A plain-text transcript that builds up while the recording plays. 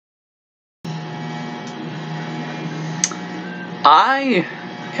I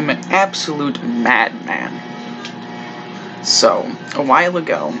am an absolute madman. So, a while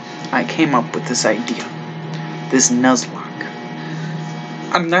ago, I came up with this idea. This Nuzlocke.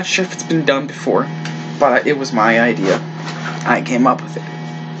 I'm not sure if it's been done before, but it was my idea. I came up with it.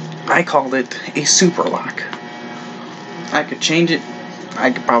 I called it a super lock. I could change it.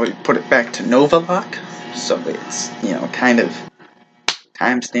 I could probably put it back to Nova Lock, so it's, kind of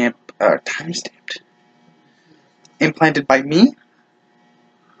timestamped, implanted by me.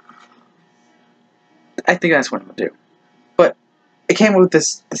 I think that's what I'm gonna do. But it came with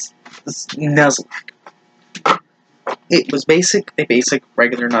this Nuzlocke. It was a basic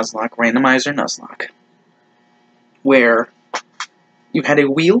regular Nuzlocke, randomizer Nuzlocke, where you had a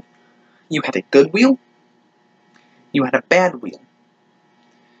wheel, you had a good wheel, you had a bad wheel.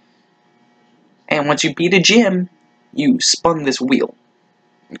 And once you beat a gym, you spun this wheel.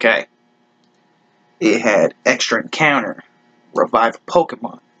 Okay? It had extra encounter, revive a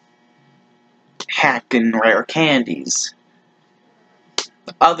Pokemon, hack and rare candies,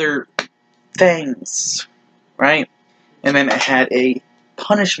 other things, right? And then it had a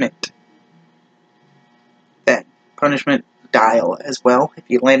punishment dial as well. If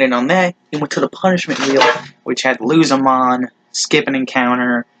you landed on that, you went to the punishment wheel, which had Luzamon, skip an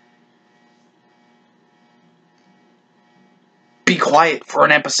encounter, be quiet for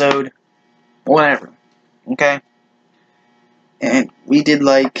an episode, whatever. Okay? And we did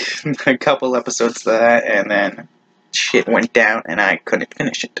like a couple episodes of that, and then shit went down and I couldn't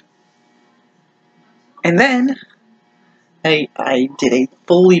finish it. And then I did a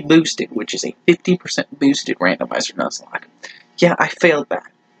fully boosted, which is a 50% boosted randomizer Nuzlocke. Yeah, I failed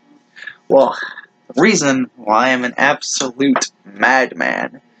that. Well, the reason why I'm an absolute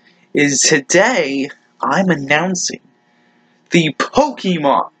madman is today I'm announcing the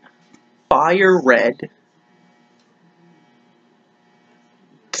Pokemon Fire Red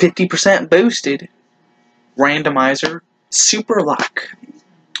 50% boosted randomizer Super Lock.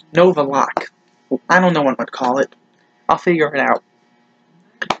 Nova Lock. I don't know what I'd call it. I'll figure it out.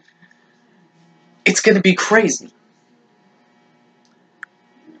 It's gonna be crazy.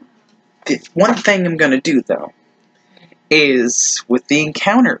 The one thing I'm gonna do, though, is with the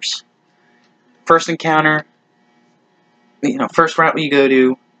encounters. First encounter, first route you go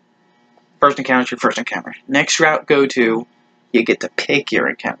to, first encounter is your first encounter. Next route go to, you get to pick your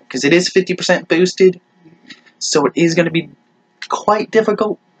encounter. Because it is 50% boosted, so it is gonna be quite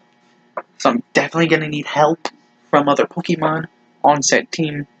difficult. So I'm definitely gonna need help from other Pokemon on said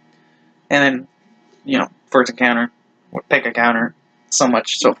team. And then, first encounter, pick encounter, so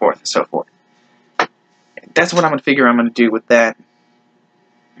much, so forth, and so forth. That's what I'm gonna figure I'm gonna do with that.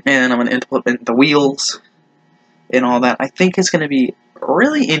 And I'm gonna implement the wheels and all that. I think it's gonna be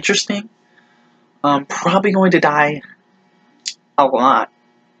really interesting. I'm probably going to die a lot.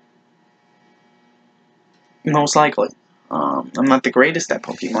 Most likely. I'm not the greatest at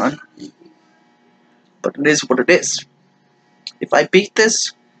Pokemon, but it is what it is. If I beat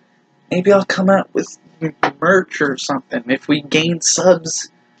this, maybe I'll come out with merch or something. If we gain subs,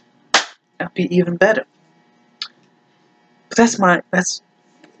 that'd be even better. But that's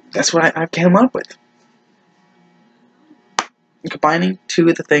what I came up with. Combining two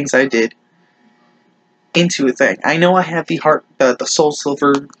of the things I did into a thing. I know I have the Soul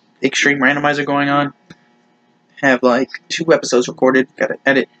Silver Extreme Randomizer going on. Have like 2 episodes recorded. Gotta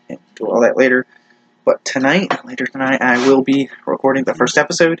edit and do all that later. But later tonight, I will be recording the first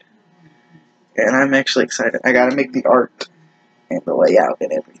episode. And I'm actually excited. I gotta make the art and the layout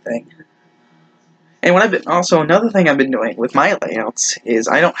and everything. And another thing I've been doing with my layouts is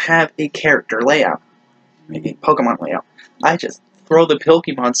I don't have a character layout. Maybe a Pokemon layout. I just throw the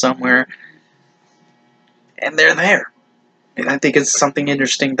Pokemon somewhere and they're there. And I think it's something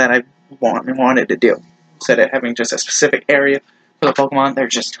interesting that I wanted to do. Instead of having just a specific area for the Pokemon, they're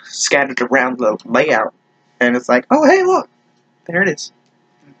just scattered around the layout. And it's like, oh, hey, look. There it is.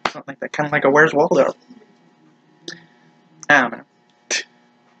 Something like that. Kind of like a Where's Waldo. I don't know.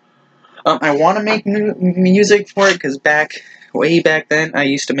 I want to make music for it, because way back then, I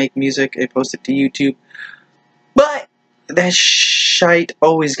used to make music and post it to YouTube. But that shite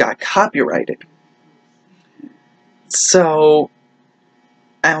always got copyrighted. So,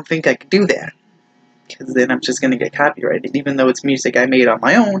 I don't think I could do that. Because then I'm just going to get copyrighted. Even though it's music I made on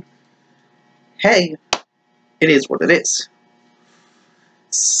my own, hey, it is what it is.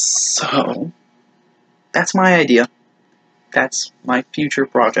 So, that's my idea. That's my future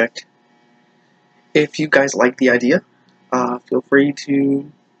project. If you guys like the idea, feel free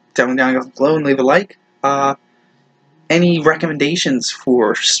to tell me down below and leave a like. Any recommendations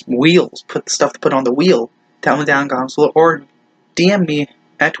for wheels, stuff to put on the wheel, tell me down below, or DM me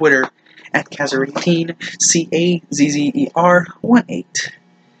at Twitter at Kazzer18, CAZZER18.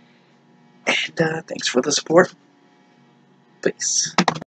 And thanks for the support. Peace.